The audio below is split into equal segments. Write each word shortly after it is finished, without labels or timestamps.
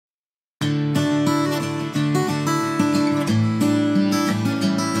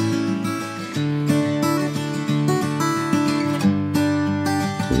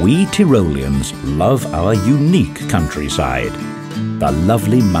We Tyroleans love our unique countryside, the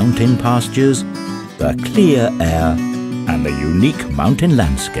lovely mountain pastures, the clear air, and the unique mountain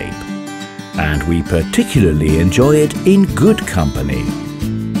landscape. And we particularly enjoy it in good company.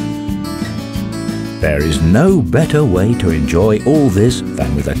 There is no better way to enjoy all this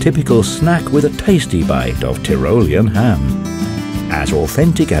than with a typical snack with a tasty bite of Tyrolean ham. As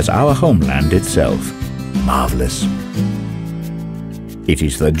authentic as our homeland itself. Marvellous. It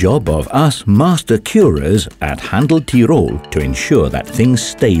is the job of us master curers at Handl Tyrol to ensure that things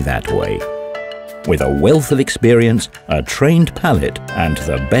stay that way. With a wealth of experience, a trained palate and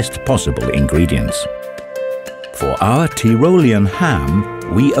the best possible ingredients. For our Tyrolean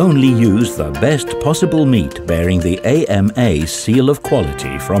ham, we only use the best possible meat bearing the AMA seal of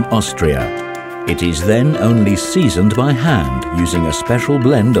quality from Austria. It is then only seasoned by hand using a special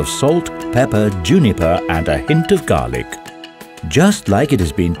blend of salt, pepper, juniper and a hint of garlic. Just like it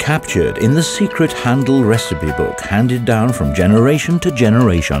has been captured in the secret Handl recipe book handed down from generation to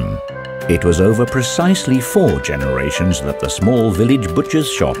generation. It was over precisely 4 generations that the small village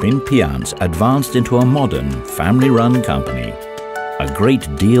butcher's shop in Piance advanced into a modern, family-run company. A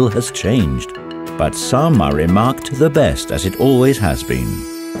great deal has changed, but some are remarked the best as it always has been.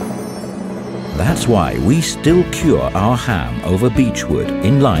 That's why we still cure our ham over beechwood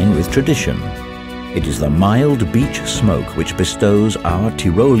in line with tradition. It is the mild beech smoke which bestows our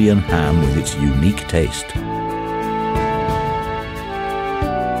Tyrolean ham with its unique taste.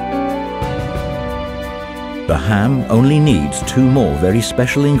 The ham only needs 2 more very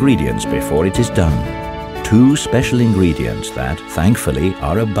special ingredients before it is done. 2 special ingredients that, thankfully,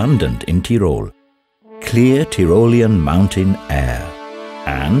 are abundant in Tyrol. Clear Tyrolean mountain air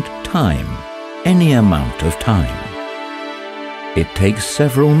and time, any amount of time. It takes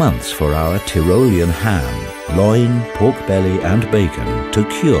several months for our Tyrolean ham, loin, pork belly and bacon to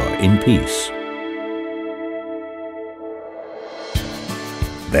cure in peace.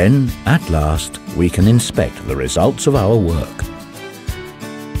 Then, at last, we can inspect the results of our work.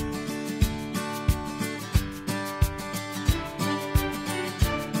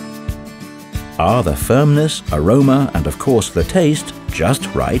 Are the firmness, aroma and of course the taste just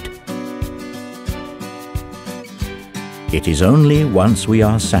right? It is only once we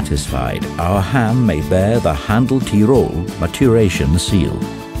are satisfied our ham may bear the Handl Tyrol maturation seal.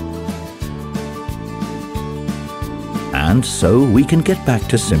 And so we can get back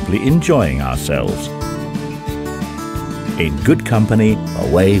to simply enjoying ourselves. In good company,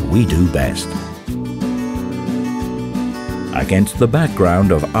 a way we do best. Against the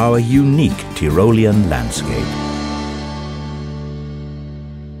background of our unique Tyrolean landscape.